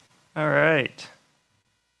All right.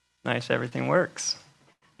 Nice, everything works.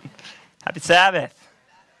 Happy Sabbath.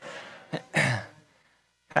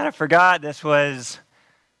 Kind of forgot this was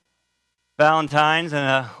Valentine's and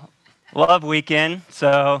a love weekend,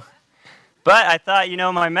 but I thought,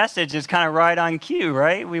 my message is kind of right on cue,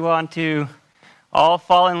 right? We want to all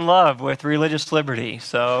fall in love with religious liberty,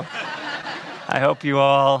 so I hope you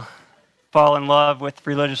all fall in love with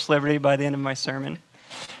religious liberty by the end of my sermon.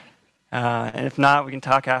 And if not, we can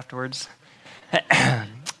talk afterwards.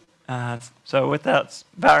 So with that, let's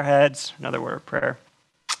bow our heads, another word of prayer.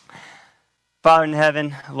 Father in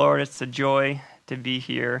heaven, Lord, it's a joy to be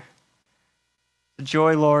here. It's a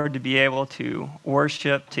joy, Lord, to be able to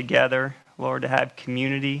worship together, Lord, to have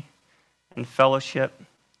community and fellowship,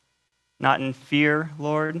 not in fear,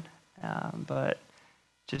 Lord, but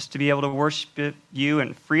just to be able to worship you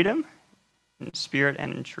in freedom, in spirit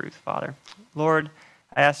and in truth, Father. Lord,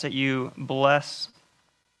 I ask that you bless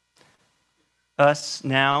us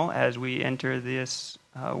now as we enter this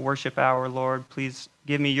worship hour, Lord. Please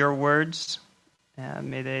give me your words.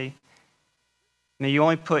 May you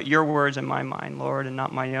only put your words in my mind, Lord, and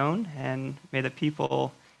not my own. And may the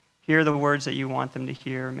people hear the words that you want them to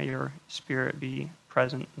hear. May your spirit be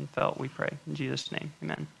present and felt, we pray. In Jesus' name,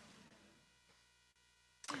 amen.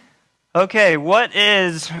 Okay, what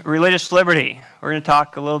is religious liberty? We're going to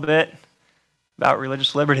talk a little bit about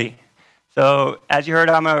religious liberty. So, as you heard,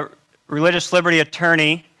 I'm a religious liberty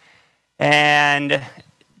attorney, and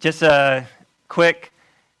just a quick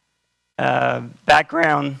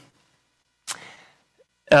background.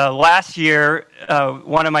 Last year,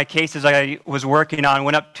 one of my cases I was working on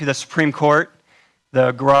went up to the Supreme Court,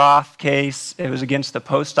 the Groff case. It was against the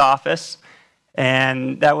post office,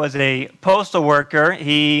 and that was a postal worker.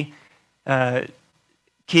 He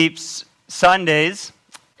keeps Sundays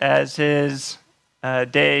as his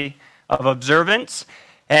day of observance,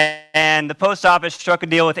 and the post office struck a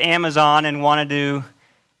deal with Amazon and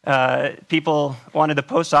people wanted the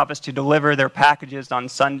post office to deliver their packages on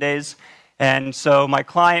Sundays. And so my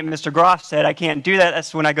client, Mr. Groff, said, I can't do that.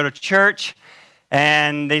 That's when I go to church.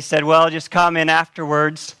 And they said, well, just come in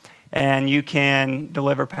afterwards and you can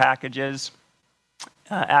deliver packages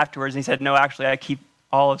afterwards. And he said, no, actually, I keep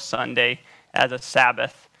all of Sunday as a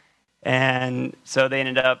Sabbath. And so they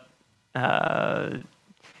ended up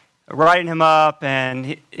writing him up,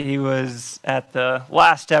 and he was at the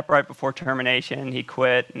last step right before termination. He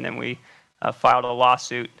quit, and then we filed a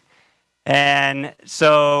lawsuit. And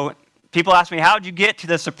so people ask me, how'd you get to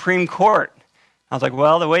the Supreme Court? I was like,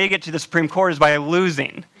 well, the way you get to the Supreme Court is by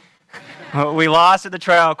losing. We lost at the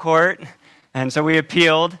trial court, and so we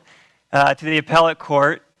appealed to the appellate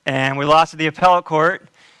court, and we lost at the appellate court,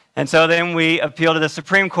 and so then we appealed to the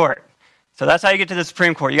Supreme Court. So that's how you get to the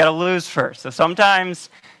Supreme Court. You got to lose first. So sometimes,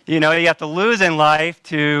 you have to lose in life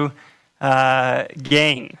to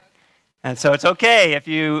gain. And so it's okay if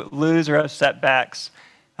you lose or have setbacks.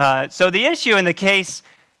 So the issue in the case,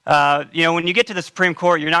 when you get to the Supreme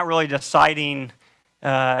Court, you're not really deciding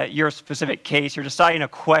your specific case. You're deciding a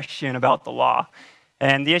question about the law.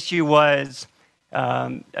 And the issue was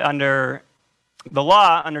under the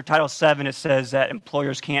law, under Title VII, it says that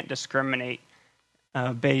employers can't discriminate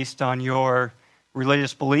based on your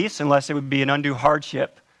religious beliefs unless it would be an undue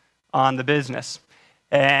hardship on the business.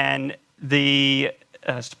 And the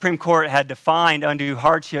Supreme Court had defined undue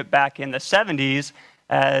hardship back in the 70s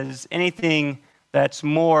as anything that's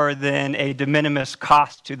more than a de minimis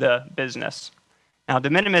cost to the business. Now, de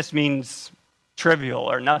minimis means trivial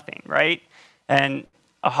or nothing, right? And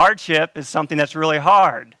a hardship is something that's really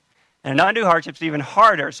hard. And an undue hardship is even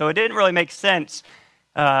harder. So it didn't really make sense,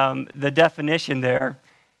 the definition there.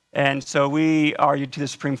 And so we argued to the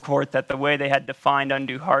Supreme Court that the way they had defined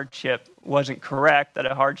undue hardship wasn't correct, that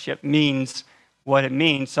a hardship means what it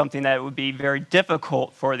means, something that would be very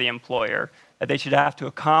difficult for the employer, that they should have to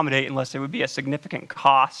accommodate unless it would be a significant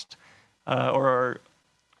cost or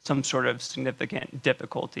some sort of significant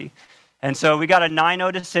difficulty. And so we got a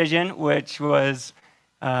 9-0 decision, which was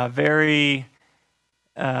very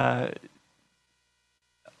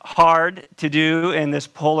hard to do in this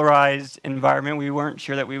polarized environment. We weren't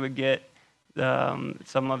sure that we would get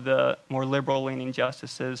some of the more liberal-leaning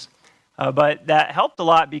justices. But that helped a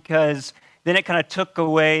lot because then it kind of took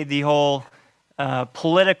away the whole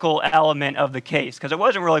political element of the case. Because it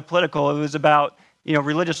wasn't really political. It was about,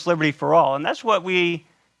 religious liberty for all. And that's what we,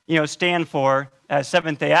 stand for as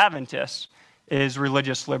Seventh-day Adventists, is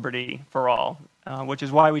religious liberty for all, which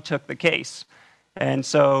is why we took the case. And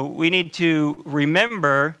so we need to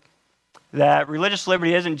remember that religious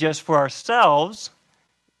liberty isn't just for ourselves,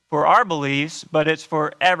 for our beliefs, but it's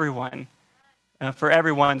for everyone. for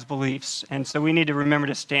everyone's beliefs. And so we need to remember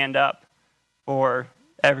to stand up for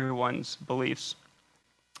everyone's beliefs.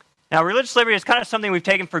 Now, religious liberty is kind of something we've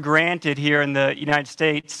taken for granted here in the United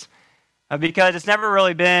States because it's never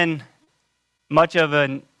really been much of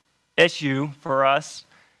an issue for us,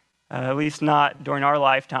 at least not during our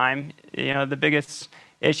lifetime. You know, the biggest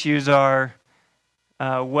issues are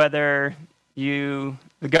whether the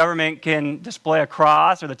government can display a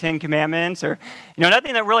cross or the Ten Commandments, or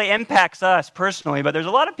nothing that really impacts us personally. But there's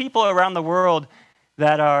a lot of people around the world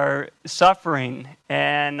that are suffering,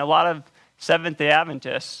 and a lot of Seventh-day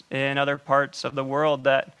Adventists in other parts of the world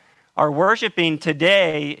that are worshiping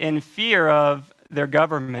today in fear of their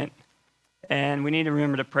government. And we need to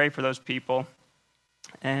remember to pray for those people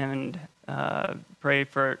and pray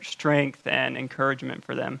for strength and encouragement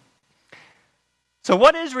for them. So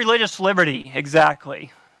what is religious liberty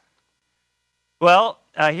exactly? Well,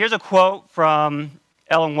 here's a quote from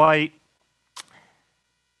Ellen White. It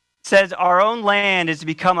says, "Our own land is to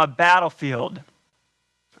become a battlefield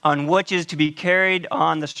on which is to be carried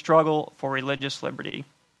on the struggle for religious liberty."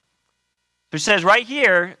 So it says right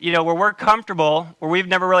here, where we're comfortable, where we've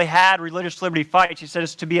never really had religious liberty fights, he says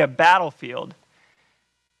it's to be a battlefield.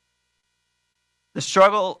 The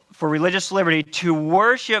struggle for religious liberty to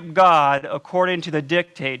worship God according to the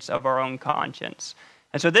dictates of our own conscience.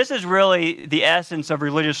 And so this is really the essence of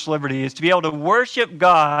religious liberty, is to be able to worship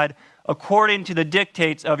God according to the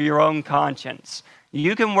dictates of your own conscience.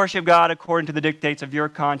 You can worship God according to the dictates of your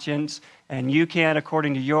conscience, and you can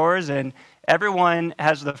according to yours, and everyone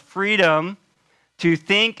has the freedom to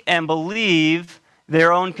think and believe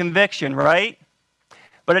their own conviction, right?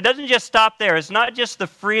 But it doesn't just stop there. It's not just the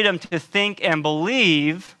freedom to think and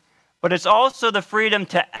believe, but it's also the freedom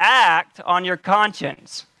to act on your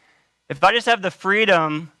conscience. If I just have the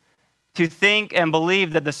freedom to think and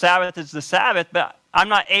believe that the Sabbath is the Sabbath, but I'm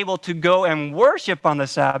not able to go and worship on the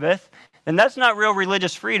Sabbath, then that's not real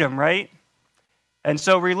religious freedom, right? And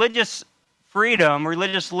so religious freedom,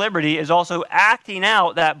 religious liberty is also acting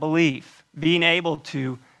out that belief, being able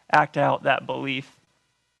to act out that belief.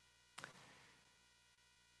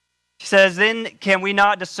 He says, "Then can we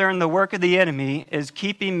not discern the work of the enemy is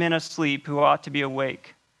keeping men asleep who ought to be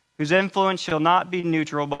awake, whose influence shall not be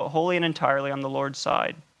neutral, but wholly and entirely on the Lord's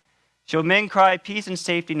side? Shall men cry peace and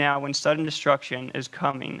safety now when sudden destruction is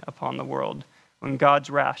coming upon the world, when God's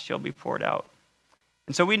wrath shall be poured out?"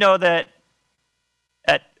 And so we know that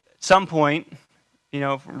at some point,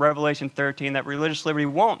 from Revelation 13, that religious liberty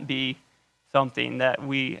won't be something that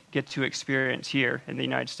we get to experience here in the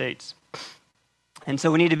United States. And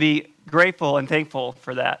so we need to be grateful and thankful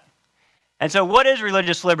for that. And so what is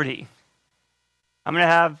religious liberty? I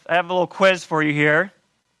have a little quiz for you here.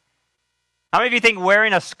 How many of you think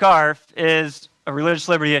wearing a scarf is a religious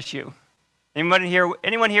liberty issue? Anyone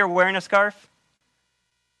here wearing a scarf?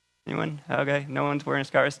 Anyone? Okay, no one's wearing a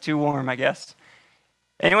scarf. It's too warm, I guess.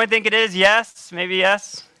 Anyone think it is? Yes? Maybe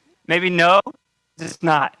no? It's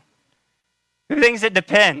not. Who thinks it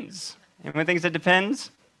depends? Anyone thinks it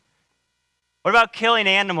depends? What about killing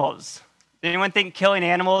animals? Does anyone think killing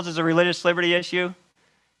animals is a religious liberty issue?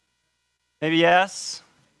 Maybe yes?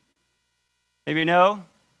 Maybe no?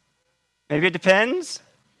 Maybe it depends?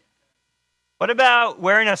 What about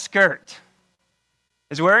wearing a skirt?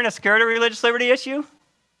 Is wearing a skirt a religious liberty issue?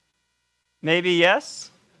 Maybe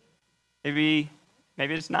yes? Maybe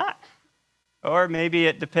it's not. Or maybe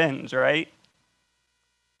it depends, right?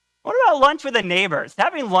 What about lunch with a neighbor? Is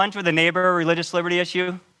having lunch with a neighbor a religious liberty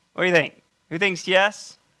issue? What do you think? Who thinks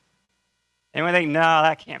yes? Anyone think, no,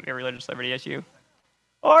 that can't be a religious liberty issue?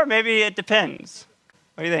 Or maybe it depends.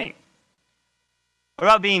 What do you think? What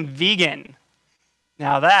about being vegan?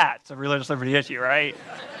 Now that's a religious liberty issue, right?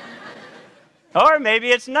 Or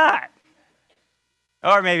maybe it's not.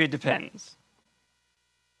 Or maybe it depends.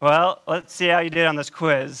 Well, let's see how you did on this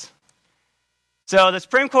quiz. So the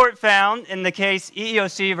Supreme Court found in the case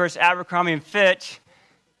EEOC versus Abercrombie and Fitch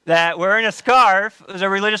that wearing a scarf was a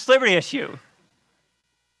religious liberty issue.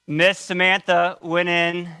 Miss Samantha went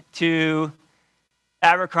in to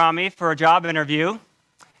Abercrombie for a job interview,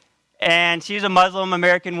 and she's a Muslim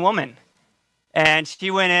American woman. And she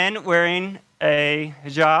went in wearing a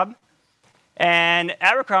hijab, and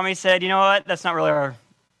Abercrombie said, you know what, that's not really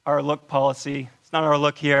our look policy. It's not our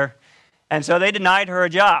look here. And so they denied her a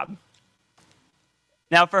job.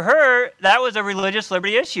 Now for her, that was a religious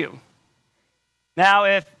liberty issue. Now,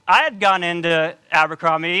 if I had gone into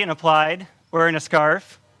Abercrombie and applied wearing a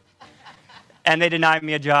scarf, and they denied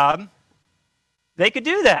me a job, they could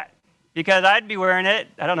do that because I'd be wearing it,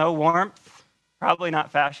 I don't know, warmth, probably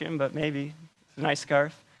not fashion, but maybe it's a nice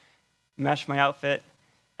scarf, match my outfit.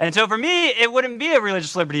 And so for me, it wouldn't be a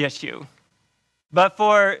religious liberty issue. But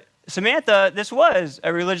for Samantha, this was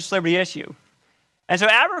a religious liberty issue. And so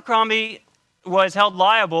Abercrombie was held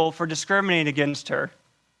liable for discriminating against her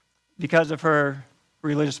because of her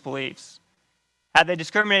religious beliefs. Had they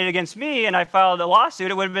discriminated against me and I filed a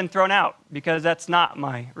lawsuit, it would have been thrown out because that's not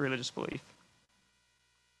my religious belief.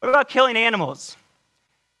 What about killing animals?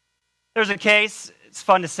 There's a case, it's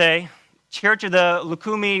fun to say, Church of the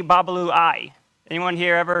Lukumi Babalu Ai. Anyone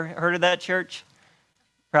here ever heard of that church?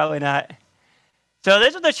 Probably not. So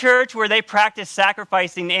this is the church where they practice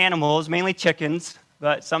sacrificing animals, mainly chickens,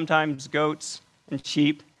 but sometimes goats and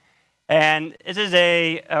sheep. And this is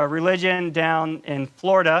a religion down in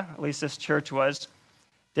Florida, at least this church was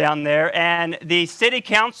down there. And the city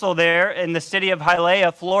council there in the city of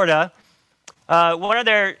Hialeah, Florida, one of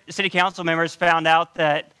their city council members found out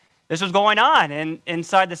that this was going on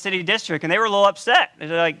inside the city district, and they were a little upset.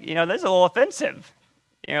 They're like, this is a little offensive,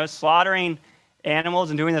 slaughtering animals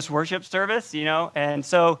and doing this worship service, And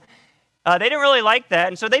so they didn't really like that,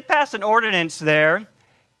 and so they passed an ordinance there,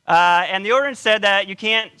 and the ordinance said that you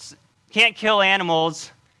can't kill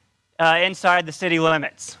animals inside the city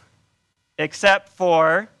limits, except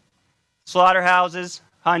for slaughterhouses,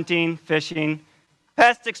 hunting, fishing,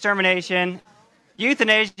 pest extermination,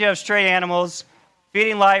 euthanasia of stray animals,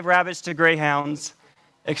 feeding live rabbits to greyhounds,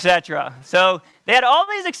 etc. So they had all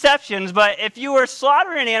these exceptions, but if you were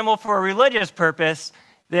slaughtering an animal for a religious purpose,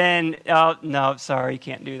 then, no, sorry, you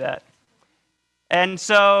can't do that. And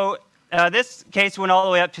so this case went all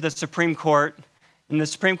the way up to the Supreme Court, and the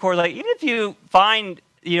Supreme Court was like, even if you find,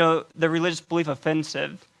 the religious belief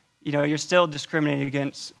offensive, you're still discriminating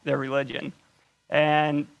against their religion.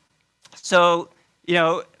 And so,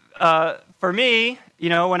 for me,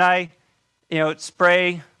 when I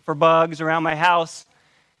spray for bugs around my house,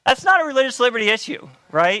 that's not a religious liberty issue,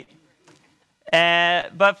 right?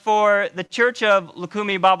 But for the Church of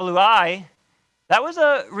Lukumi Babalu Ai, that was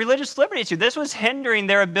a religious liberty issue. This was hindering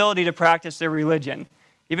their ability to practice their religion.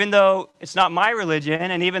 Even though it's not my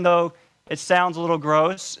religion, and even though it sounds a little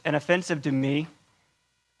gross and offensive to me,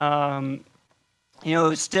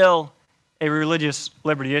 it's still a religious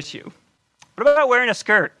liberty issue. What about wearing a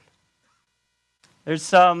skirt? There's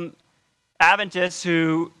some Adventists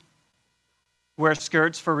who wear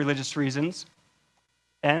skirts for religious reasons,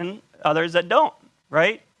 and others that don't,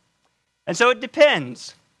 right? And so it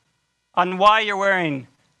depends on why you're wearing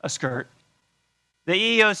a skirt. The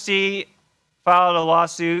EEOC filed a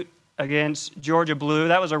lawsuit against Georgia Blue.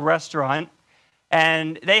 That was a restaurant,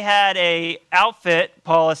 and they had a outfit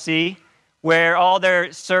policy where all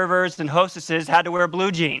their servers and hostesses had to wear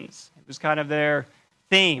blue jeans. It was kind of their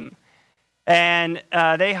theme. And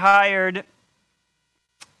they hired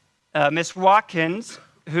Miss Watkins,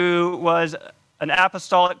 who was an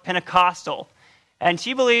apostolic Pentecostal. And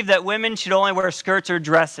she believed that women should only wear skirts or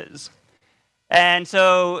dresses. And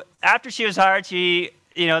so after she was hired,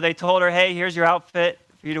 they told her, hey, here's your outfit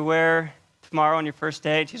for you to wear tomorrow on your first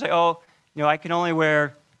day. And she's like, I can only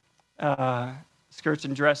wear skirts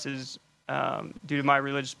and dresses due to my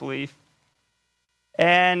religious belief.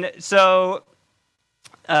 And so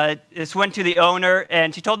this went to the owner,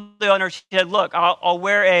 and she told the owner, she said, look, I'll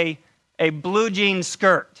wear a blue jean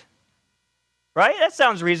skirt. Right? That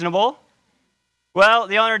sounds reasonable. Well,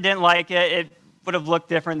 the owner didn't like it. It would have looked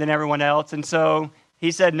different than everyone else, and so he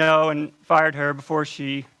said no and fired her before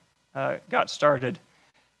she got started.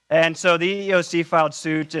 And so the EEOC filed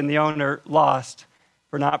suit, and the owner lost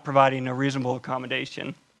for not providing a reasonable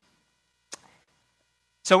accommodation.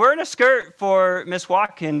 So wearing a skirt for Miss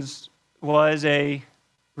Watkins was a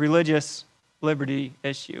religious liberty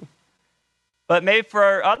issue. But maybe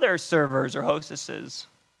for other servers or hostesses,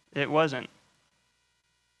 it wasn't.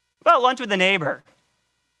 What about lunch with a neighbor?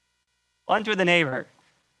 Lunch with a neighbor.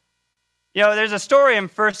 There's a story in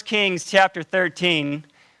 1 Kings chapter 13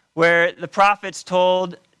 where the prophet's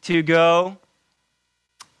told to go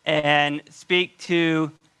and speak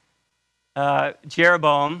to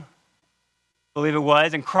Jeroboam, I believe it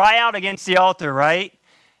was, and cry out against the altar, right?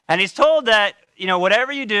 And he's told that,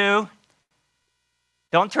 whatever you do,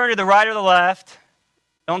 don't turn to the right or the left,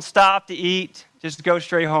 don't stop to eat, just go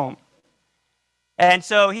straight home. And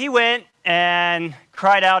so he went and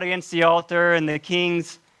cried out against the altar, and the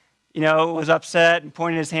king's, was upset and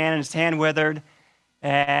pointed his hand, and his hand withered.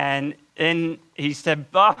 And then he said,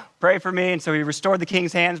 pray for me. And so he restored the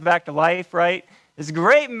king's hands back to life, right? This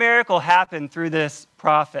great miracle happened through this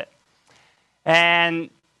prophet. And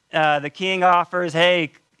the king offers,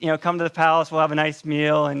 hey, come to the palace, we'll have a nice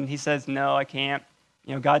meal. And he says, no, I can't.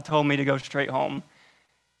 God told me to go straight home.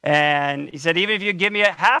 And he said, even if you give me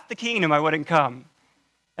half the kingdom, I wouldn't come.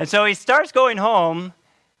 And so he starts going home,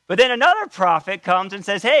 but then another prophet comes and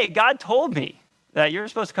says, hey, God told me that you're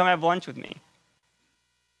supposed to come have lunch with me.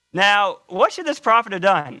 Now, what should this prophet have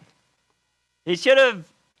done? He should have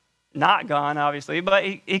not gone, obviously, but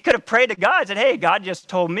he could have prayed to God and said, hey, God just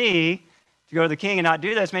told me to go to the king and not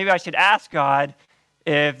do this. Maybe I should ask God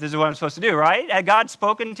if this is what I'm supposed to do, right? Had God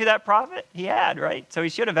spoken to that prophet? He had, right? So he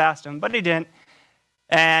should have asked him, but he didn't.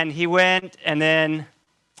 And he went and then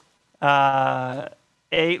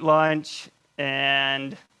ate lunch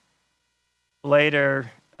and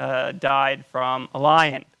later died from a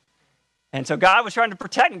lion. And so God was trying to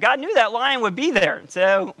protect him. God knew that lion would be there,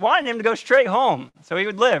 so wanted him to go straight home so he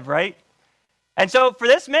would live, right? And so for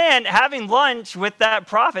this man, having lunch with that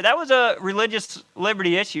prophet, that was a religious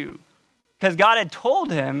liberty issue because God had told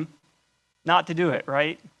him not to do it,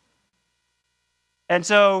 right? And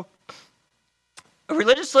so a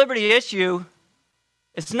religious liberty issue,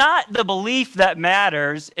 it's not the belief that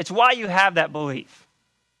matters, it's why you have that belief.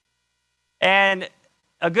 And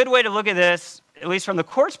a good way to look at this, at least from the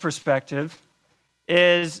court's perspective,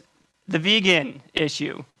 is the vegan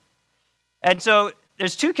issue. And so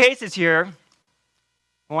there's two cases here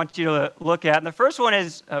I want you to look at. And the first one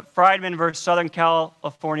is Friedman versus Southern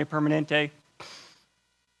California Permanente.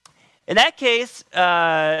 In that case,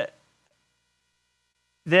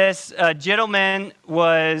 this gentleman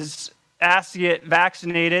was asked to get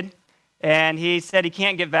vaccinated, and he said he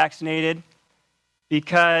can't get vaccinated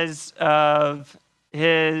because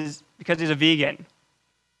he's a vegan,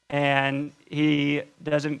 and he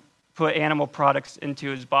doesn't put animal products into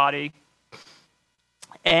his body.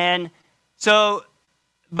 And so,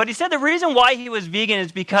 but he said the reason why he was vegan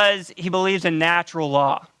is because he believes in natural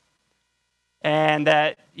law, and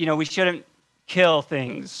that, we shouldn't kill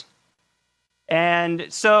things. And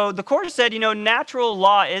so the court said, natural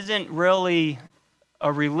law isn't really a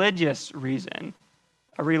religious reason,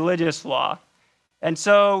 a religious law. And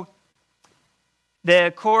so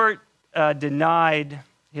the court denied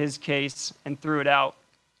his case and threw it out.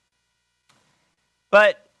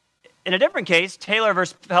 But in a different case, Taylor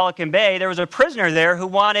versus Pelican Bay, there was a prisoner there who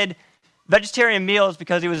wanted vegetarian meals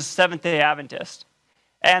because he was a Seventh-day Adventist.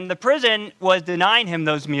 And the prison was denying him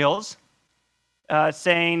those meals,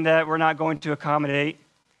 saying that we're not going to accommodate.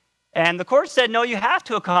 And the court said, no, you have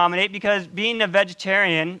to accommodate because being a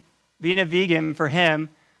vegetarian, being a vegan for him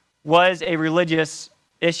was a religious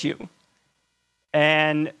issue.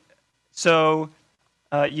 And so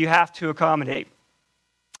you have to accommodate.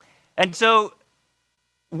 And so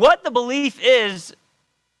what the belief is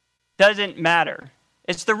doesn't matter.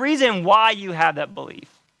 It's the reason why you have that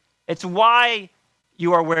belief. It's why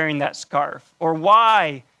you are wearing that scarf, or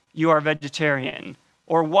why you are vegetarian,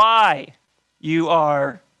 or why you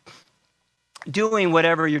are doing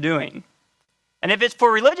whatever you're doing. And if it's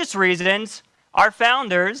for religious reasons, our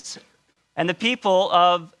founders and the people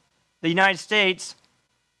of the United States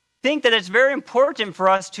think that it's very important for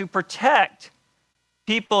us to protect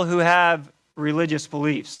people who have religious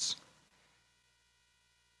beliefs.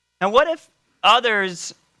 Now, what if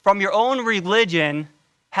others from your own religion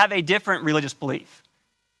have a different religious belief?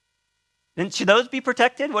 Then should those be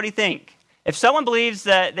protected? What do you think? If someone believes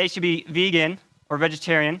that they should be vegan or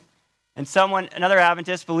vegetarian, and another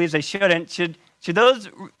Adventist believes they shouldn't, should those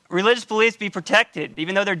religious beliefs be protected,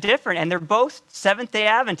 even though they're different and they're both Seventh-day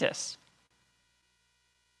Adventists?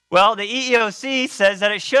 Well, the EEOC says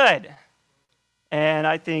that it should. And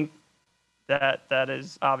I think that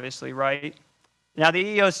is obviously right. Now, the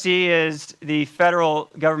EEOC is the federal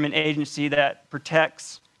government agency that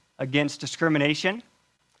protects against discrimination.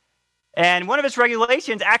 And one of its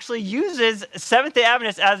regulations actually uses Seventh-day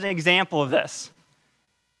Adventists as an example of this.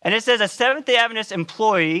 And it says a Seventh-day Adventist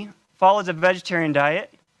employee follows a vegetarian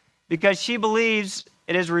diet because she believes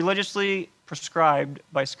it is religiously prescribed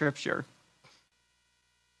by Scripture.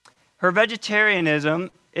 Her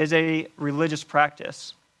vegetarianism is a religious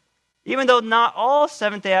practice, even though not all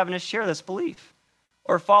Seventh-day Adventists share this belief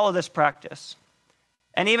or follow this practice.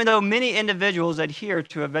 And even though many individuals adhere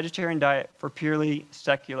to a vegetarian diet for purely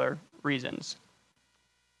secular reasons.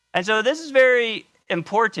 And so this is very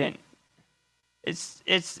important.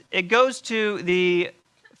 It goes to the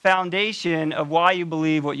foundation of why you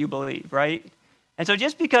believe what you believe, right? And so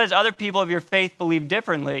just because other people of your faith believe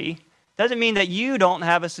differently doesn't mean that you don't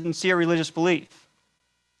have a sincere religious belief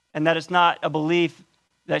and that it's not a belief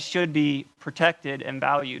that should be protected and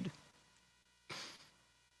valued.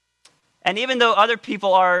 And even though other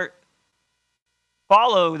people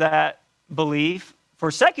follow that belief for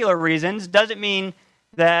secular reasons, doesn't mean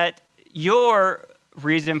that your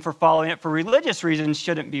reason for following it for religious reasons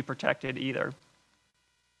shouldn't be protected either.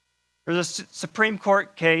 There's a Supreme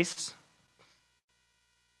Court case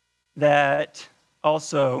that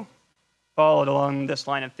also followed along this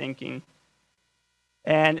line of thinking.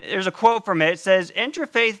 And there's a quote from it. It says,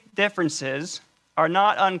 "Interfaith differences are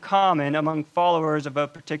not uncommon among followers of a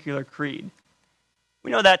particular creed."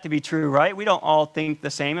 We know that to be true, right? We don't all think the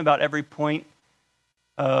same about every point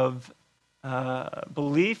of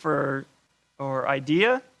belief or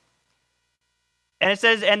idea. And it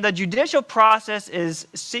says, "And the judicial process is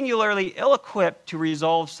singularly ill-equipped to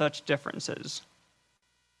resolve such differences.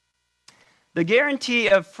 The guarantee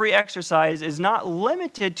of free exercise is not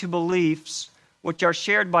limited to beliefs which are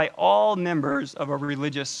shared by all members of a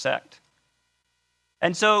religious sect."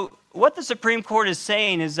 And so what the Supreme Court is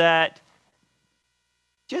saying is that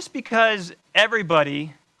just because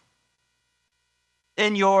everybody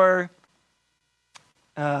in your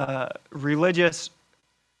religious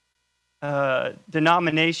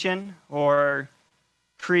denomination or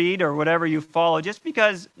creed or whatever you follow, just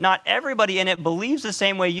because not everybody in it believes the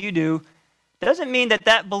same way you do, doesn't mean that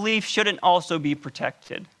that belief shouldn't also be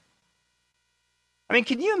protected. I mean,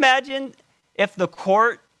 can you imagine if the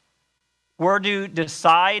court were to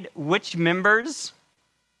decide which members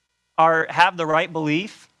have the right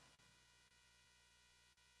belief?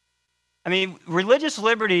 I mean, religious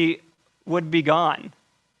liberty would be gone.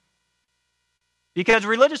 Because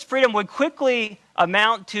religious freedom would quickly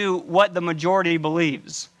amount to what the majority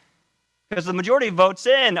believes. Because the majority votes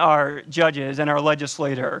in our judges and our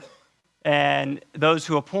legislator and those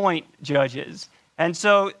who appoint judges. And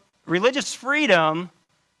so religious freedom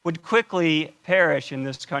would quickly perish in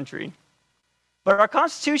this country. But our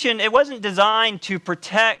Constitution, it wasn't designed to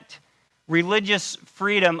protect religious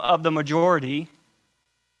freedom of the majority.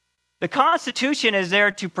 The Constitution is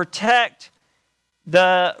there to protect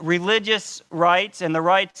the religious rights and the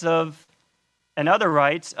rights of, and other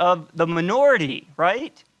rights of the minority,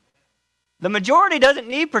 right? The majority doesn't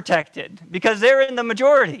need protected because they're in the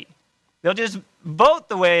majority. They'll just vote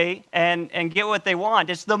the way and get what they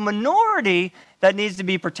want. It's the minority that needs to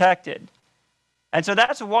be protected. And so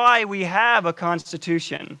that's why we have a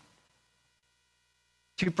constitution,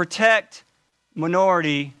 to protect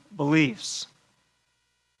minority beliefs.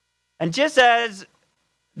 And just as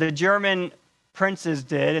the German princes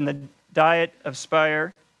did in the Diet of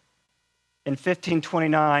Speyer in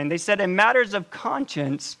 1529, they said, in matters of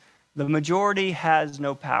conscience, the majority has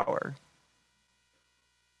no power.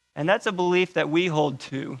 And that's a belief that we hold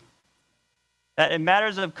to, that in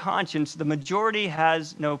matters of conscience, the majority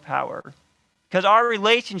has no power. Because our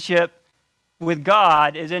relationship with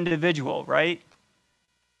God is individual, right?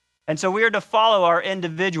 And so we are to follow our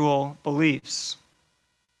individual beliefs.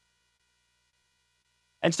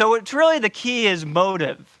 And so it's really the key is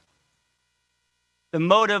motive. The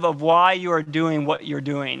motive of why you are doing what you're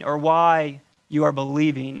doing, or why you are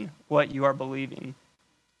believing what you are believing.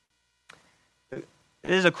 This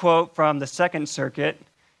is a quote from the Second Circuit.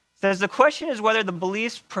 It says, "The question is whether the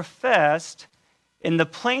beliefs professed in the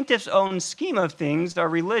plaintiff's own scheme of things are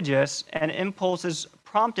religious and impulses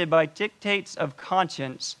prompted by dictates of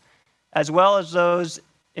conscience, as well as those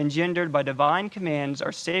engendered by divine commands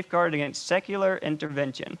are safeguarded against secular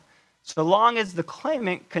intervention, so long as the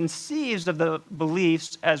claimant conceives of the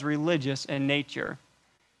beliefs as religious in nature."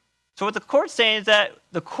 So what the court's saying is that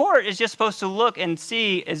the court is just supposed to look and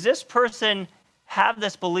see, is this person have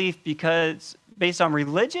this belief because based on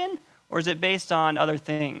religion, or is it based on other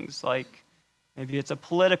things, like maybe it's a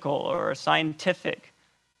political or a scientific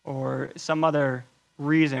or some other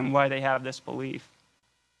reason why they have this belief.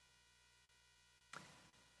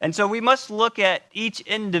 And so we must look at each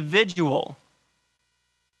individual.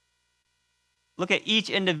 Look at each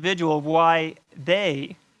individual of why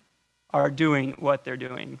they are doing what they're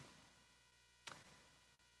doing.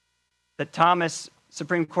 The Thomas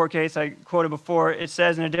Supreme Court case I quoted before, it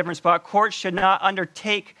says in a different spot, courts should not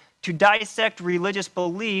undertake to dissect religious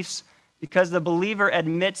beliefs because the believer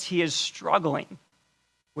admits he is struggling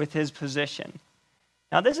with his position.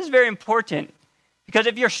 Now, this is very important because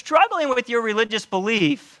if you're struggling with your religious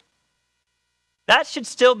belief, that should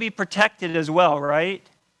still be protected as well, right?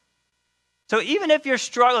 So even if you're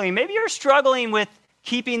struggling, maybe you're struggling with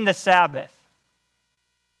keeping the Sabbath.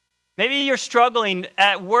 Maybe you're struggling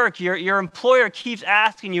at work. Your employer keeps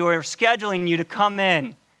asking you or scheduling you to come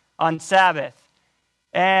in on Sabbath.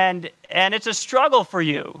 And it's a struggle for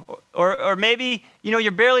you. Or maybe,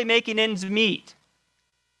 you're barely making ends meet.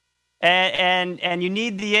 And you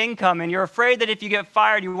need the income, and you're afraid that if you get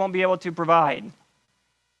fired, you won't be able to provide.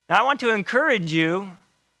 Now, I want to encourage you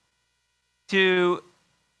to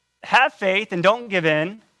have faith and don't give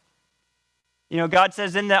in. God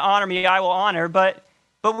says, "In that honor me, I will honor," but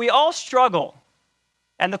we all struggle.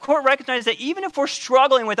 And the court recognizes that even if we're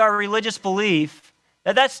struggling with our religious belief,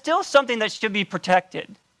 that's still something that should be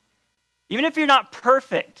protected. Even if you're not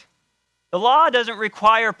perfect, The law doesn't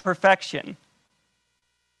require perfection.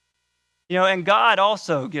 And God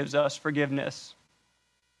also gives us forgiveness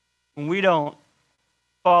when we don't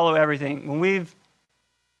follow everything, when we've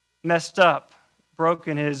messed up,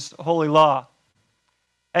 broken his holy law.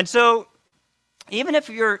 And so, even if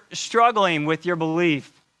you're struggling with your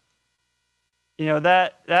belief,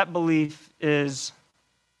 that belief is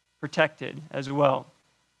protected as well.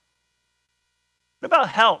 What about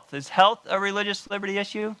health? Is health a religious liberty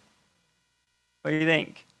issue? What do you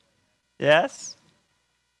think? Yes?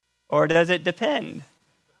 Or does it depend?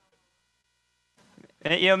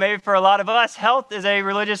 Maybe for a lot of us, health is a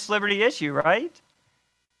religious liberty issue, right?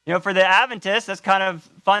 For the Adventists, that's kind of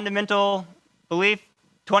fundamental belief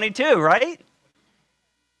 22, right?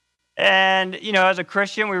 And, as a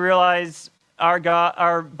Christian, we realize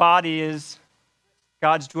our body is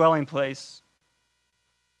God's dwelling place.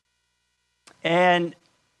 And,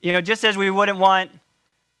 just as we wouldn't want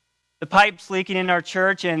the pipes leaking in our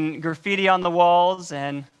church and graffiti on the walls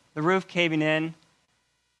and the roof caving in,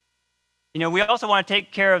 we also want to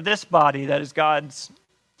take care of this body that is God's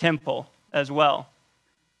temple as well.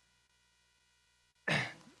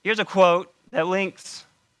 Here's a quote that links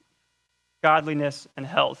godliness and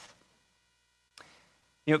health.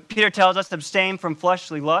 Peter tells us to abstain from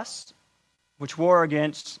fleshly lusts, which war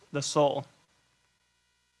against the soul.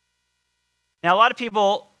 Now, a lot of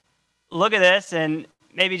people look at this and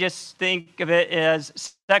maybe just think of it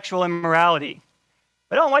as sexual immorality.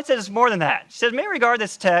 But Ellen White says it's more than that. She says, may regard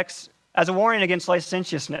this text as a warning against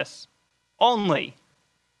licentiousness only.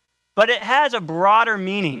 But it has a broader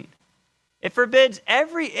meaning. It forbids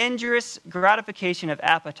every injurious gratification of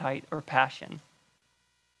appetite or passion.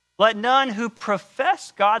 Let none who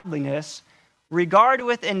profess godliness regard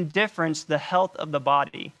with indifference the health of the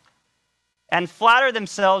body, and flatter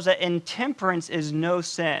themselves that intemperance is no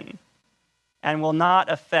sin and will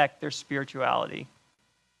not affect their spirituality.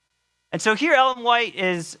 And so here Ellen White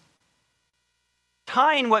is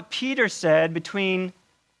tying what Peter said between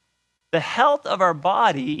the health of our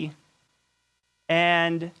body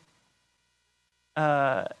and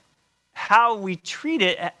how we treat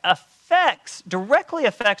it directly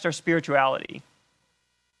affects our spirituality.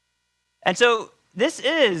 And so this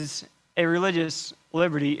is a religious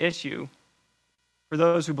liberty issue for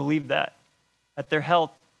those who believe that their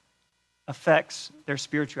health affects their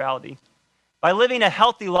spirituality. By living a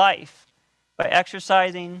healthy life, by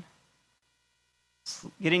exercising,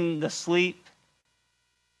 getting the sleep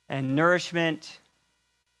and nourishment,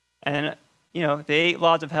 and the 8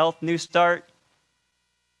 laws of health, New Start.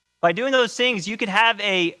 By doing those things, you can have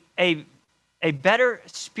a better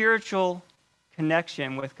spiritual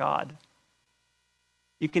connection with God.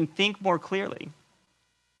 You can think more clearly.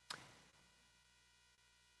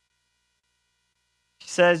 She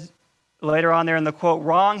says later on there in the quote,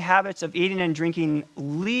 wrong habits of eating and drinking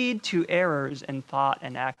lead to errors in thought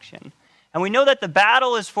and action. And we know that the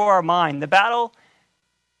battle is for our mind. The battle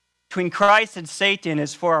between Christ and Satan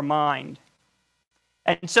is for our mind.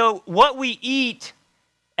 And so what we eat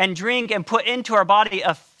and drink and put into our body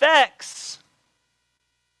affects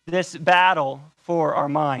this battle for our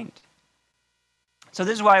mind. So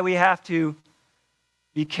this is why we have to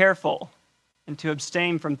be careful and to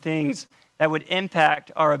abstain from things that would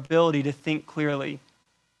impact our ability to think clearly.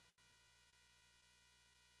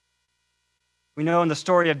 We know in the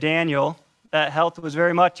story of Daniel that health was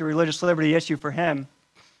very much a religious liberty issue for him.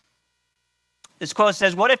 This quote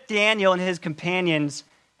says, what if Daniel and his companions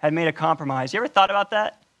had made a compromise? You ever thought about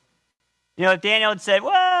that? If Daniel had said,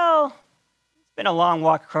 well, it's been a long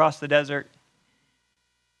walk across the desert.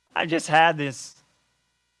 I've just had this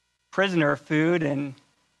prisoner food and,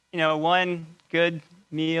 one good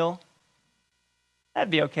meal. That'd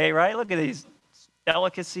be okay, right? Look at these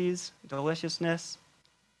delicacies, deliciousness.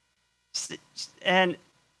 And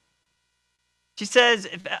she says,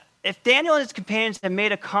 if Daniel and his companions had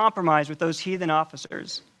made a compromise with those heathen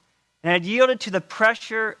officers and had yielded to the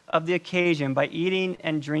pressure of the occasion by eating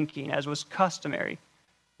and drinking, as was customary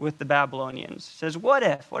with the Babylonians, she says, what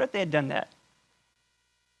if they had done that?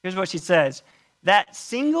 Here's what she says. That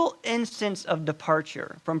single instance of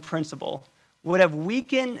departure from principle would have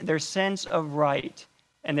weakened their sense of right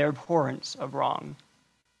and their abhorrence of wrong.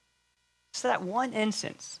 It's that one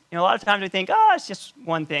instance. A lot of times we think, it's just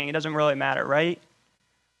one thing. It doesn't really matter, right?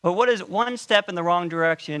 But what is one step in the wrong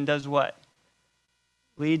direction does what?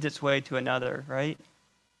 Leads its way to another, right?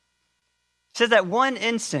 It says that one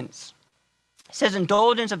instance. It says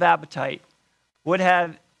indulgence of appetite would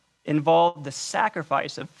have involved the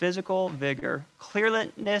sacrifice of physical vigor,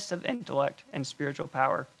 clearness of intellect, and spiritual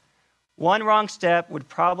power. One wrong step would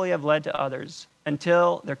probably have led to others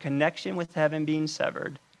until their connection with heaven being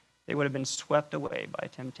severed, they would have been swept away by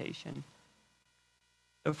temptation.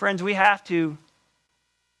 So friends, we have to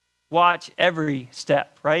watch every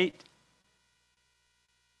step, right?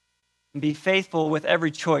 And be faithful with every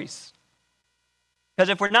choice. Because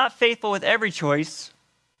if we're not faithful with every choice,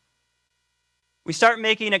 we start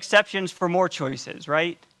making exceptions for more choices,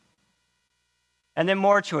 right? And then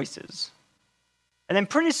more choices. And then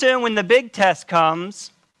pretty soon when the big test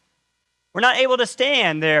comes, we're not able to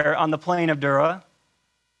stand there on the plain of Dura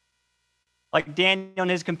like Daniel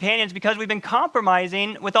and his companions because we've been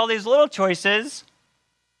compromising with all these little choices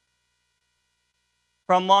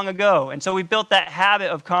from long ago. And so we built that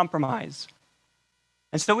habit of compromise.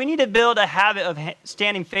 And so we need to build a habit of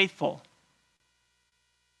standing faithful.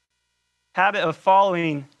 Habit of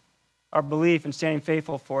following our belief and standing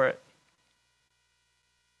faithful for it.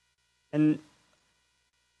 And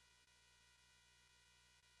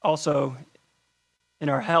also in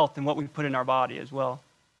our health and what we put in our body as well.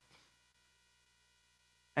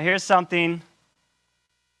 Now here's something,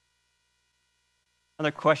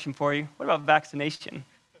 another question for you. What about vaccination?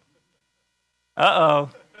 Uh-oh,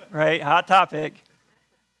 right, hot topic.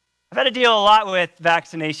 I've had to deal a lot with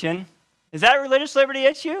vaccination. Is that a religious liberty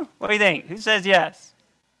issue? What do you think? Who says yes?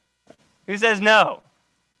 Who says no?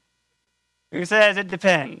 Who says it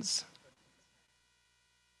depends?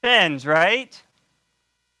 Depends, right?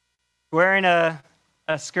 Wearing a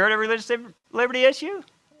skirt a religious liberty issue?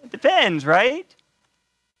 It depends, right?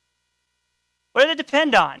 What does it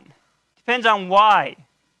depend on? It depends on why,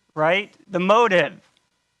 right? The motive.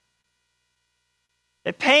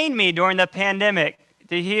 It pained me during the pandemic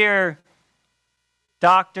to hear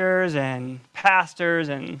doctors and pastors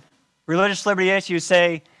and religious liberty issues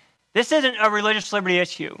say, this isn't a religious liberty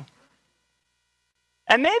issue.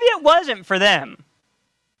 And maybe it wasn't for them.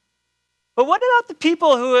 But what about the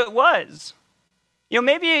people who it was?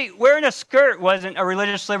 Maybe wearing a skirt wasn't a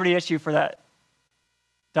religious liberty issue for that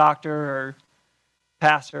doctor or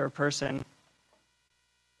pastor or person.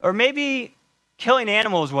 Or maybe killing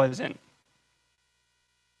animals wasn't.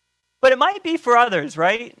 But it might be for others,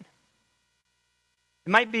 right? It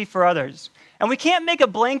might be for others. And we can't make a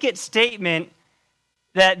blanket statement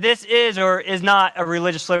that this is or is not a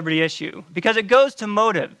religious liberty issue because it goes to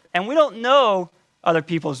motive. And we don't know other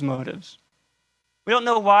people's motives. We don't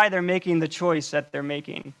know why they're making the choice that they're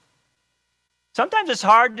making. Sometimes it's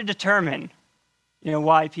hard to determine,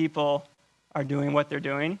 why people are doing what they're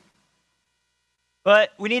doing.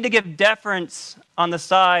 But we need to give deference on the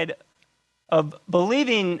side of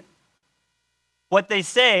believing what they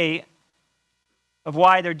say of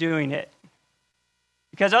why they're doing it.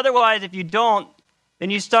 Because otherwise, if you don't, then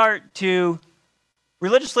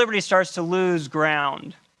religious liberty starts to lose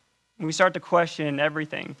ground. And we start to question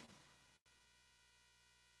everything.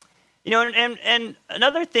 And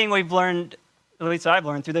another thing we've learned, at least I've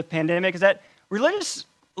learned through the pandemic, is that religious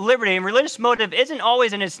liberty and religious motive isn't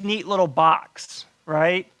always in its neat little box,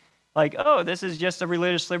 right? Like, oh, this is just a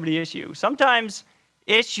religious liberty issue. Sometimes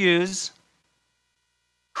issues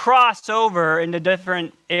cross over into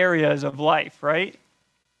different areas of life, right?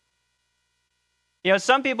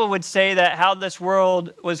 Some people would say that how this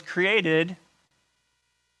world was created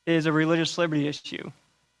is a religious liberty issue.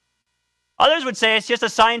 Others would say it's just a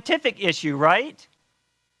scientific issue, right?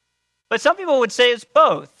 But some people would say it's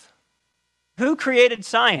both. Who created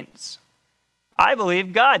science? I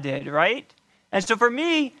believe God did, right? And so for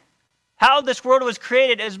me, how this world was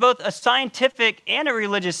created is both a scientific and a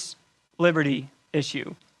religious liberty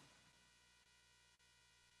issue.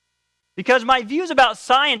 Because my views about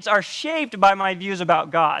science are shaped by my views about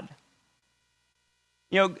God.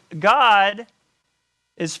 God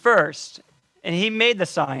is first, and he made the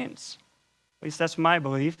science. At least that's my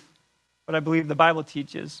belief, what I believe the Bible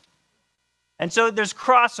teaches. And so there's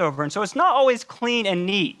crossover, and so it's not always clean and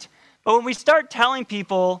neat. But when we start telling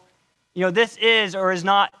people, this is or is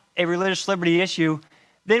not a religious liberty issue,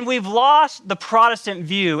 then we've lost the Protestant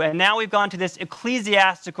view, and now we've gone to this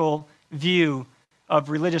ecclesiastical view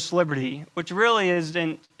of religious liberty, which really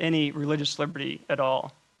isn't any religious liberty at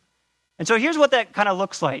all. And so here's what that kind of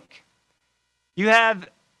looks like. You have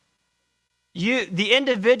the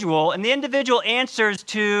individual, and the individual answers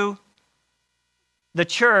to the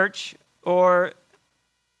church or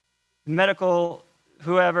medical,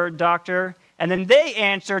 whoever, doctor, and then they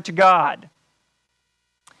answer to God.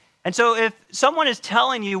 And so if someone is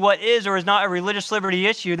telling you what is or is not a religious liberty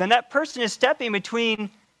issue, then that person is stepping between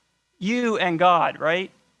you and God,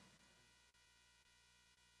 right?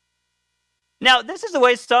 Now, this is the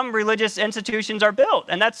way some religious institutions are built,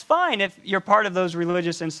 and that's fine if you're part of those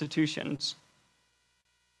religious institutions.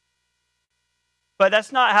 But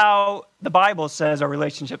that's not how the Bible says our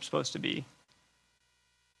relationship's supposed to be.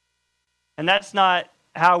 And that's not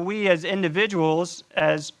how we as individuals,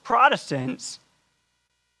 as Protestants,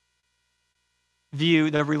 view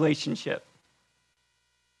the relationship.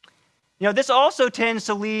 This also tends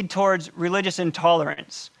to lead towards religious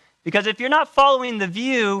intolerance. Because if you're not following the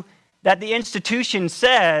view that the institution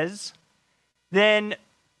says, then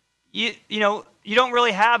you don't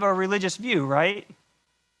really have a religious view, right?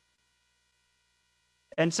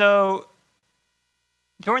 And so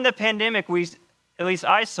during the pandemic, at least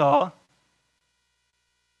I saw,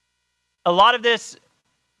 a lot of this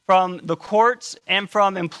from the courts and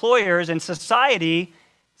from employers and society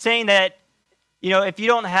saying that, if you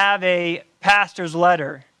don't have a pastor's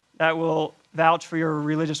letter that will vouch for your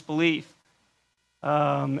religious belief,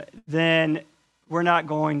 then we're not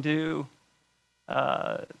going to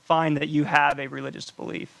find that you have a religious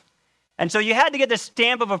belief. And so you had to get the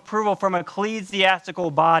stamp of approval from an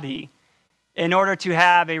ecclesiastical body in order to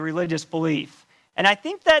have a religious belief. And I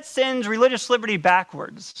think that sends religious liberty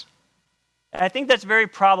backwards. And I think that's very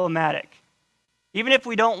problematic. Even if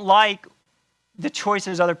we don't like the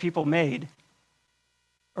choices other people made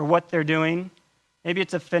or what they're doing, maybe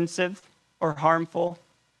it's offensive or harmful,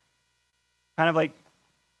 kind of like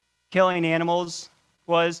killing animals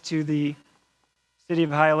was to the city of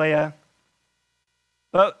Hialeah.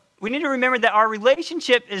 But we need to remember that our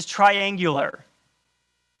relationship is triangular.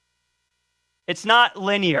 It's not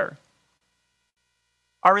linear.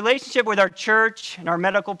 Our relationship with our church and our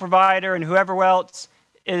medical provider and whoever else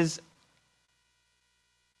is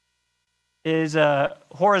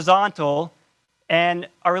horizontal, and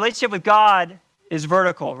our relationship with God is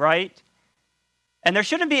vertical, right? And there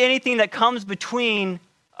shouldn't be anything that comes between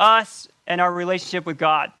us and our relationship with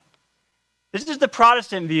God. This is the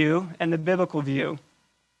Protestant view and the biblical view.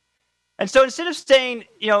 And so instead of saying,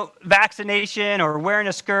 vaccination or wearing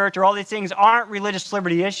a skirt or all these things aren't religious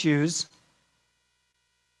liberty issues,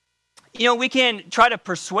 we can try to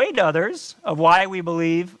persuade others of why we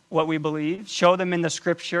believe what we believe, show them in the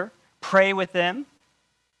scripture, pray with them.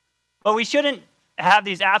 But we shouldn't have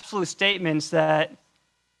these absolute statements that,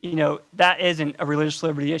 that isn't a religious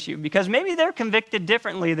liberty issue, because maybe they're convicted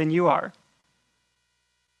differently than you are.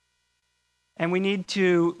 And we need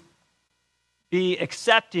to be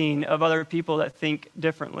accepting of other people that think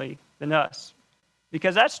differently than us,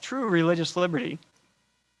 because that's true religious liberty.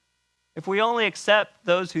 If we only accept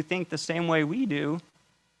those who think the same way we do,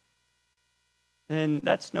 then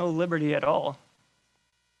that's no liberty at all.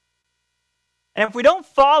 And if we don't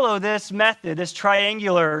follow this method, this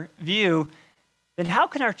triangular view, then how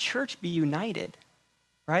can our church be united,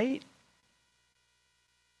 right?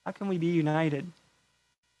 How can we be united?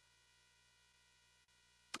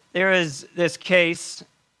 There is this case,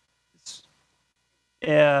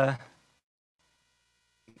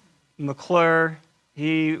 McClure.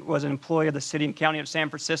 He was an employee of the city and county of San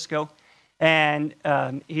Francisco, and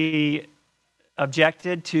he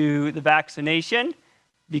objected to the vaccination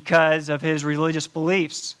because of his religious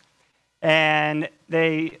beliefs. And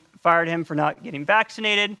they fired him for not getting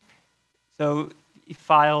vaccinated, so he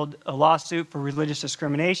filed a lawsuit for religious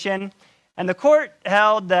discrimination. And the court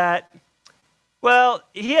held that,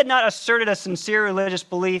 he had not asserted a sincere religious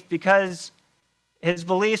belief because his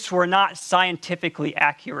beliefs were not scientifically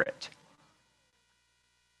accurate.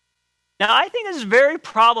 Now, I think this is very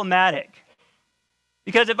problematic,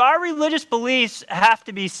 because if our religious beliefs have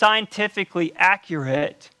to be scientifically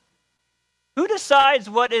accurate, who decides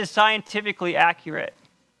what is scientifically accurate?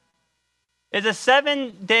 Is a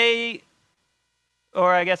 7-day,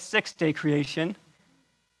 or I guess 6-day creation,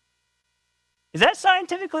 is that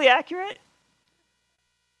scientifically accurate?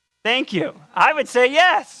 Thank you. I would say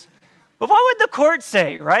yes. But what would the court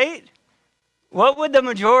say, right? What would the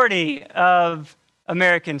majority of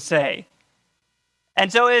Americans say?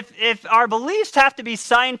 And so if our beliefs have to be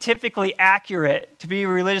scientifically accurate to be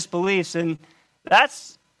religious beliefs, then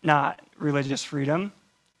that's not religious freedom.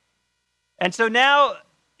 And so now,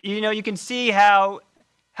 you can see how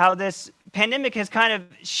this pandemic has kind of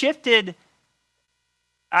shifted,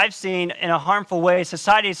 I've seen, in a harmful way.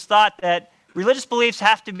 Society's thought that religious beliefs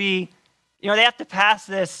have to be, they have to pass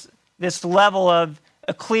this level of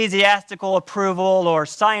ecclesiastical approval or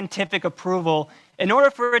scientific approval in order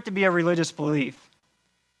for it to be a religious belief.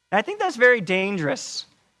 And I think that's very dangerous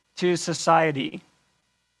to society.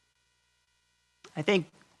 I think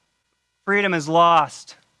freedom is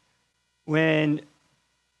lost when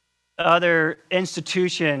other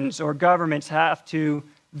institutions or governments have to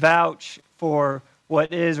vouch for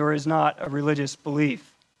what is or is not a religious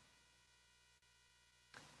belief.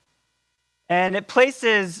 And it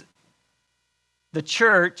places the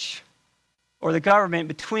church or the government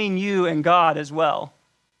between you and God as well.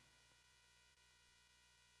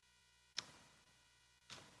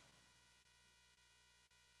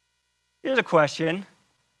 Here's a question.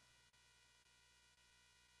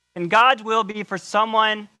 Can God's will be for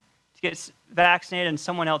someone to get vaccinated and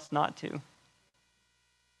someone else not to?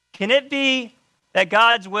 Can it be that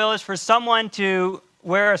God's will is for someone to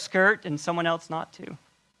wear a skirt and someone else not to?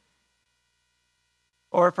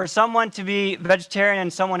 Or for someone to be vegetarian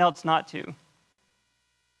and someone else not to?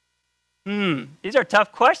 These are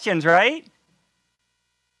tough questions, right?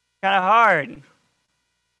 Kind of hard.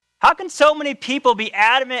 How can so many people be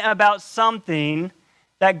adamant about something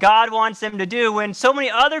that God wants them to do when so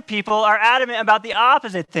many other people are adamant about the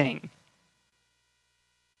opposite thing?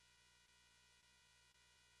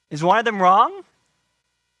 Is one of them wrong?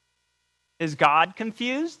 Is God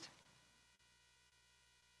confused?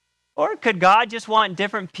 Or could God just want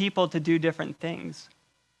different people to do different things?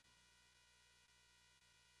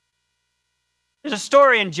 There's a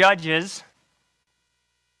story in Judges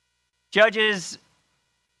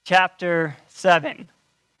chapter 7.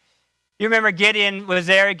 You remember Gideon was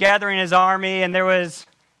there gathering his army, and there was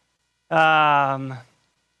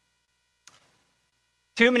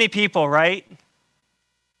too many people, right?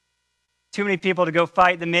 Too many people to go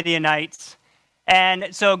fight the Midianites.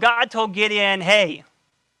 And so God told Gideon, hey,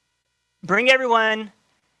 bring everyone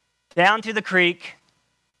down to the creek,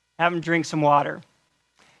 have them drink some water.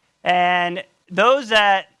 And those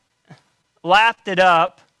that lapped it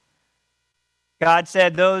up, God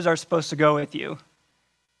said, those are supposed to go with you.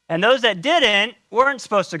 And those that didn't weren't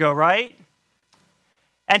supposed to go, right?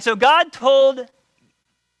 And so God told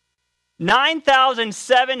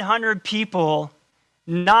 9,700 people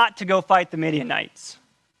not to go fight the Midianites.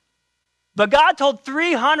 But God told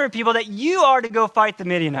 300 people that you are to go fight the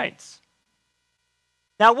Midianites.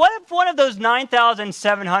 Now, what if one of those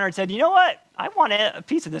 9,700 said, you know what? I want a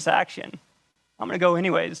piece of this action. I'm going to go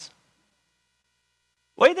anyways.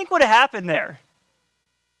 What do you think would have happened there?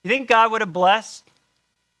 You think God would have blessed?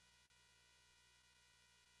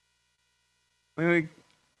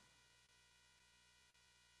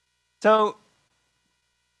 So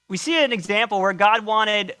we see an example where God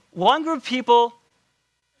wanted one group of people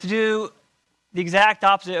to do the exact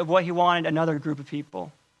opposite of what he wanted another group of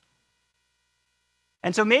people.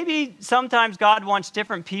 And so maybe sometimes God wants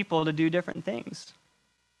different people to do different things.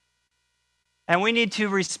 And we need to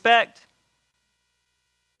respect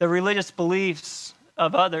the religious beliefs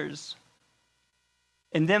of others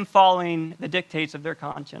in them following the dictates of their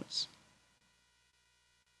conscience.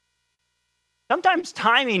 Sometimes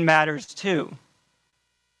timing matters too.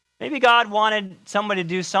 Maybe God wanted somebody to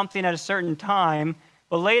do something at a certain time,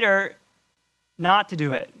 but later not to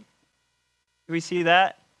do it. Do we see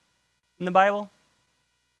that in the Bible?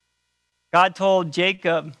 God told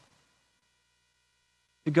Jacob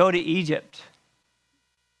to go to Egypt.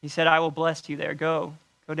 He said, I will bless you there. Go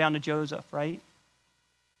down to Joseph, right?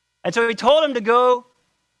 And so he told him to go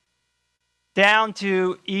down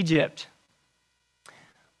to Egypt.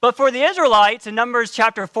 But for the Israelites in Numbers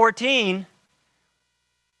chapter 14,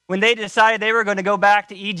 when they decided they were going to go back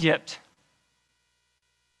to Egypt,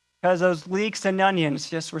 because those leeks and onions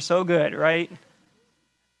just were so good, right?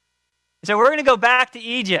 So we're going to go back to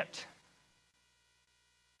Egypt.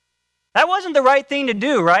 That wasn't the right thing to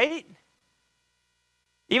do, right?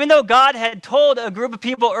 Even though God had told a group of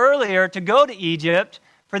people earlier to go to Egypt,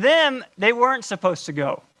 for them, they weren't supposed to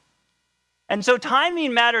go. And so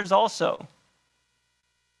timing matters also.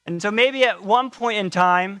 And so maybe at one point in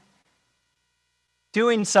time,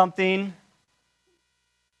 doing something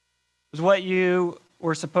was what you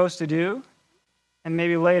were supposed to do, and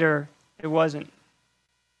maybe later it wasn't.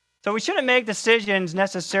 So we shouldn't make decisions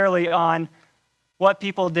necessarily on what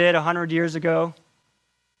people did 100 years ago.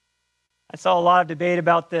 I saw a lot of debate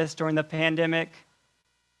about this during the pandemic.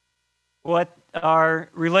 What our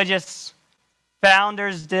religious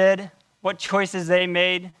founders did, what choices they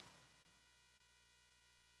made.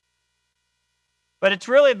 But it's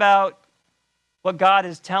really about what God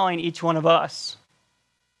is telling each one of us.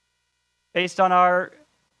 Based on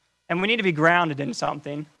and we need to be grounded in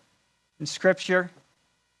something, in Scripture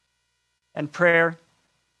and prayer.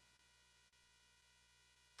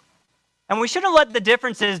 And we shouldn't let the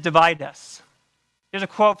differences divide us. Here's a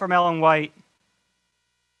quote from Ellen White.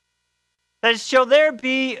 That is, shall there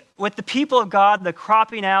be with the people of God the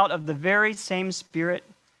cropping out of the very same spirit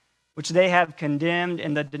which they have condemned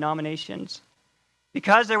in the denominations?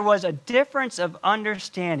 Because there was a difference of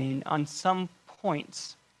understanding on some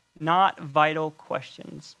points, not vital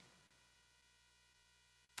questions.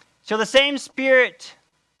 Shall the same spirit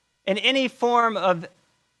in any form of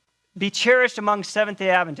be cherished among Seventh-day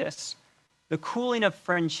Adventists? The cooling of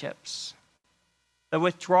friendships, the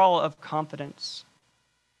withdrawal of confidence,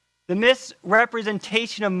 the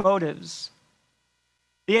misrepresentation of motives,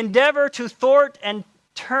 The endeavor to thwart and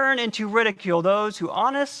turn into ridicule those who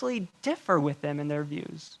honestly differ with them in their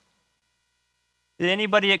views. Did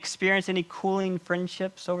anybody experience any cooling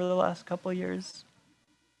friendships over the last couple of years?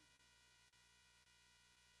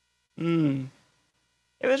 It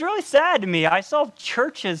was really sad to me. I saw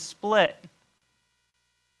churches split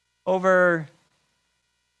over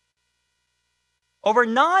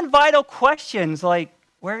non-vital questions like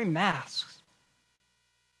wearing masks,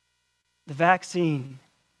 the vaccine.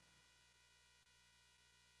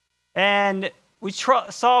 And we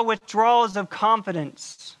saw withdrawals of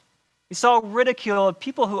confidence. We saw ridicule of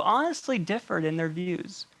people who honestly differed in their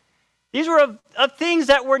views. These were of things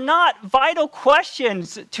that were not vital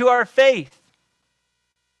questions to our faith,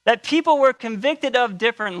 that people were convicted of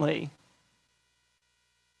differently.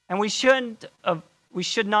 And we should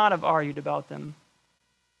not have argued about them.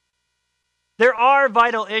 There are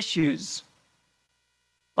vital issues,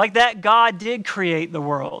 like that God did create the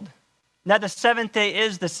world, and that the seventh day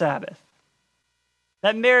is the Sabbath,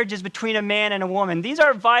 that marriage is between a man and a woman. These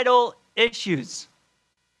are vital issues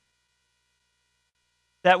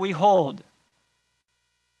that we hold.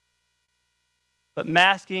 But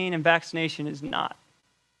masking and vaccination is not.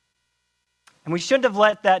 And we shouldn't have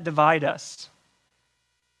let that divide us.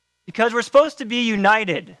 Because we're supposed to be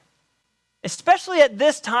united. Especially at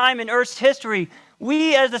this time in Earth's history,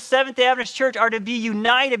 we as the Seventh-day Adventist Church are to be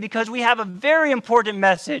united because we have a very important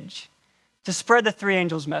message to spread the three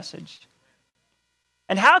angels' message.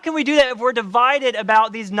 And how can we do that if we're divided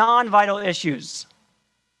about these non-vital issues?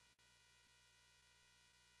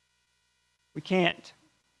 We can't.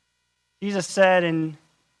 Jesus said in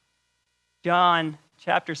John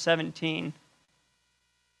chapter 17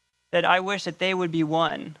 that I wish that they would be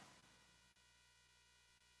one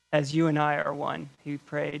as you and I are one. He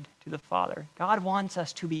prayed to the Father. God wants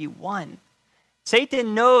us to be one.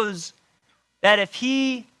 Satan knows that if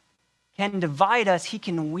he can divide us, he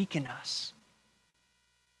can weaken us.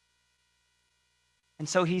 And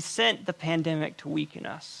so he sent the pandemic to weaken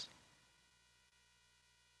us.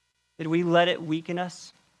 Did we let it weaken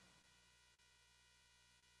us?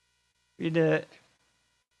 We need to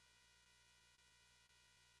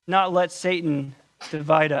not let Satan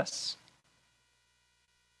divide us.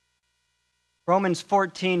 Romans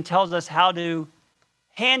 14 tells us how to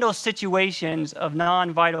handle situations of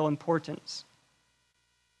non-vital importance.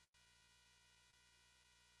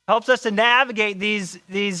 Helps us to navigate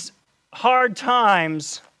these hard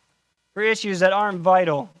times for issues that aren't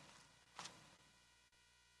vital,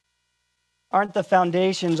 aren't the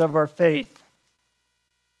foundations of our faith.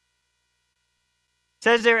 It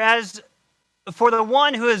says there, as for the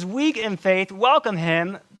one who is weak in faith, welcome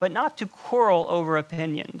him, but not to quarrel over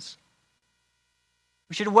opinions.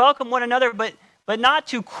 We should welcome one another, but not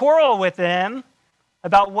to quarrel with them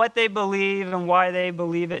about what they believe and why they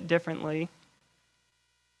believe it differently.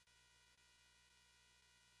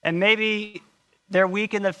 And maybe they're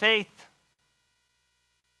weak in the faith.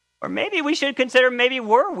 Or maybe we should consider maybe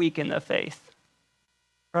we're weak in the faith.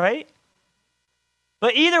 Right?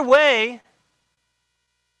 But either way,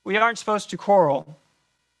 we aren't supposed to quarrel.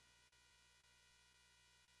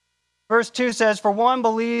 Verse 2 says, for one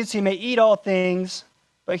believes he may eat all things,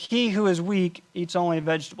 but he who is weak eats only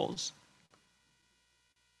vegetables.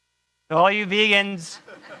 So all you vegans,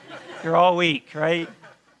 you're all weak, right?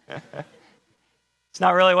 It's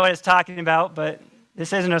not really what it's talking about, but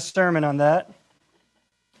this isn't a sermon on that.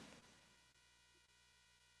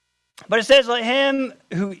 But it says,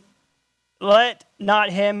 let not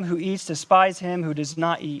him who eats despise him who does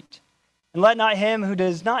not eat. And let not him who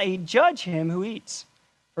does not eat judge him who eats,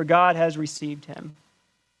 for God has received him.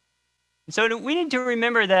 And so we need to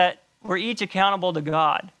remember that we're each accountable to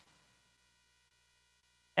God.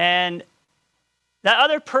 And that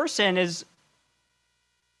other person is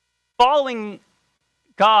following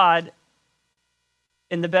God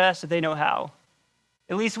in the best that they know how.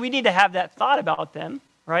 At least we need to have that thought about them,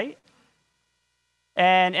 right?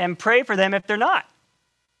 And pray for them if they're not.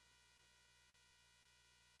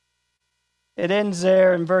 It ends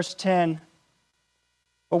there in verse 10.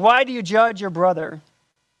 But why do you judge your brother?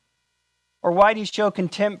 Or why do you show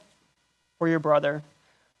contempt for your brother?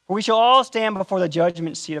 For we shall all stand before the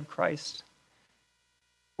judgment seat of Christ.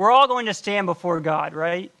 We're all going to stand before God,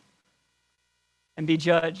 right? And be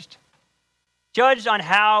judged. Judged on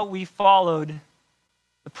how we followed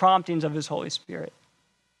the promptings of his Holy Spirit.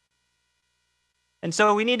 And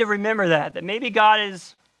so we need to remember that maybe God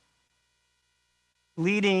is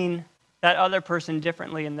leading that other person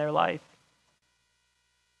differently in their life.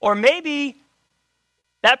 Or maybe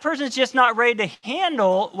that person's just not ready to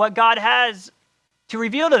handle what God has to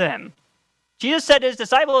reveal to them. Jesus said to his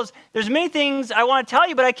disciples, there's many things I want to tell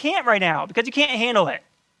you, but I can't right now because you can't handle it.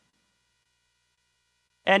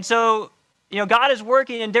 And so, God is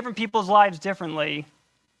working in different people's lives differently.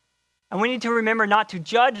 And we need to remember not to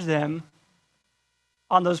judge them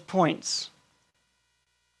on those points,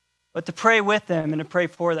 but to pray with them and to pray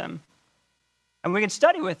for them. And we can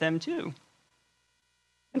study with them too.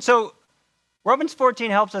 And so Romans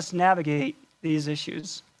 14 helps us navigate these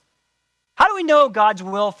issues. How do we know God's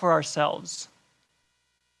will for ourselves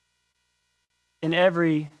in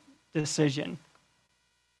every decision?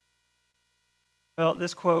 Well,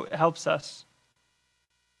 this quote helps us.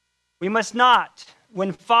 We must not,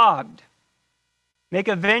 when fogged, make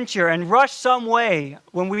a venture and rush some way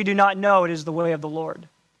when we do not know it is the way of the Lord.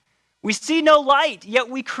 We see no light, yet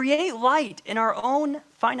we create light in our own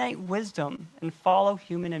finite wisdom and follow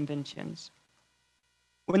human inventions.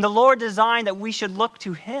 When the Lord designed that we should look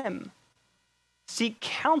to him, seek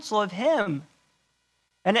counsel of him,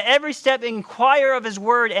 and at every step inquire of his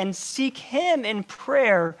word and seek him in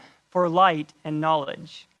prayer for light and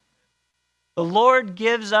knowledge. The Lord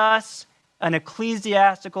gives us an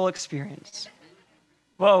ecclesiastical experience.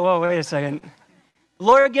 Whoa, wait a second. The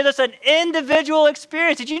Lord gives us an individual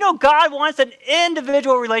experience. Did you know God wants an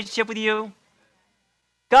individual relationship with you?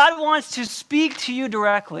 God wants to speak to you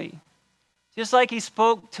directly, just like he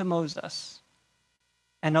spoke to Moses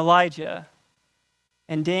and Elijah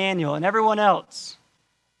and Daniel and everyone else.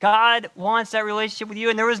 God wants that relationship with you,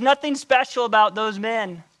 and there was nothing special about those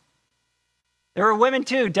men. There were women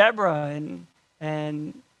too, Deborah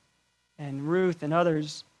and Ruth and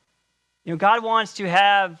others. God wants to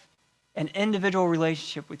have an individual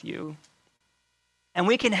relationship with you. And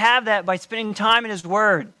we can have that by spending time in his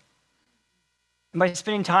word and by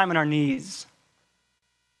spending time on our knees.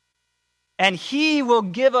 And he will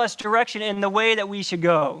give us direction in the way that we should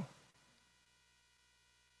go.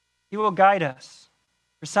 He will guide us.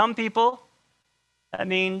 For some people, that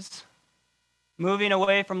means moving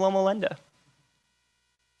away from Loma Linda.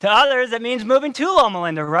 To others, that means moving to Loma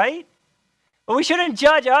Linda, right? But we shouldn't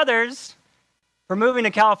judge others for moving to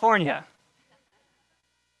California.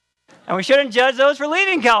 And we shouldn't judge those for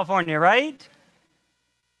leaving California, right?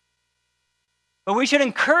 But we should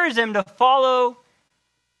encourage them to follow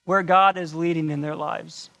where God is leading in their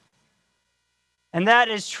lives. And that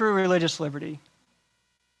is true religious liberty.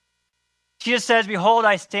 Jesus says, behold,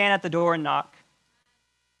 I stand at the door and knock.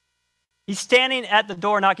 He's standing at the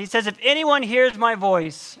door knocking. He says, if anyone hears my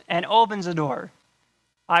voice and opens the door,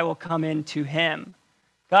 I will come into him.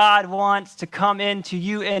 God wants to come into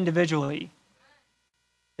you individually.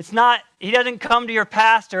 It's not, he doesn't come to your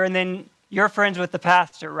pastor and then you're friends with the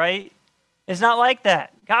pastor, right? It's not like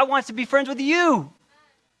that. God wants to be friends with you.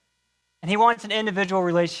 And he wants an individual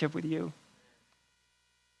relationship with you.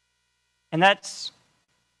 And that's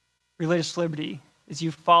religious liberty, is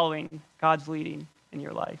you following God's leading in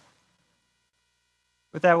your life.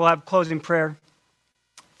 With that, we'll have closing prayer.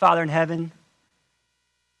 Father in heaven,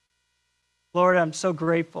 Lord, I'm so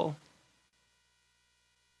grateful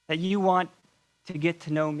that you want to get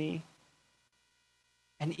to know me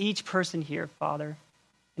and each person here, Father.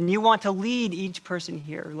 And you want to lead each person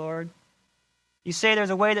here, Lord. You say there's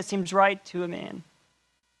a way that seems right to a man.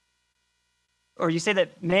 Or you say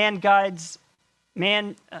that man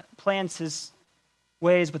plans his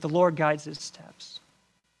ways, but the Lord guides his steps.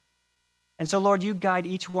 And so, Lord, you guide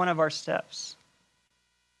each one of our steps.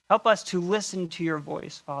 Help us to listen to your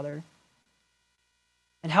voice, Father.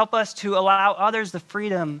 And help us to allow others the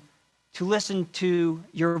freedom to listen to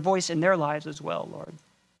your voice in their lives as well, Lord.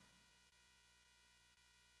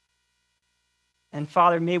 And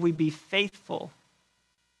Father, may we be faithful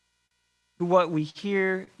to what we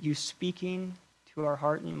hear you speaking to our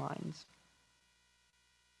heart and minds.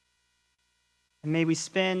 And may we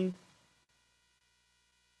spend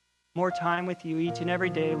more time with you each and every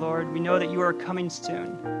day, Lord. We know that you are coming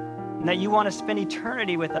soon and that you want to spend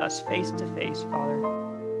eternity with us face to face, Father.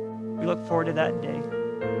 We look forward to that day.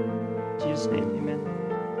 In Jesus' name, amen.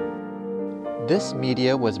 This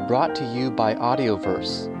media was brought to you by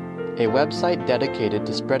Audioverse, a website dedicated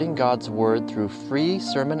to spreading God's word through free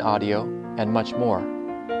sermon audio and much more.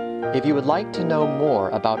 If you would like to know more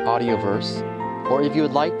about Audioverse, or if you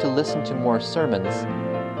would like to listen to more sermons,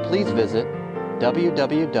 please visit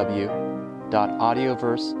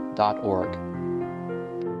www.audioverse.org.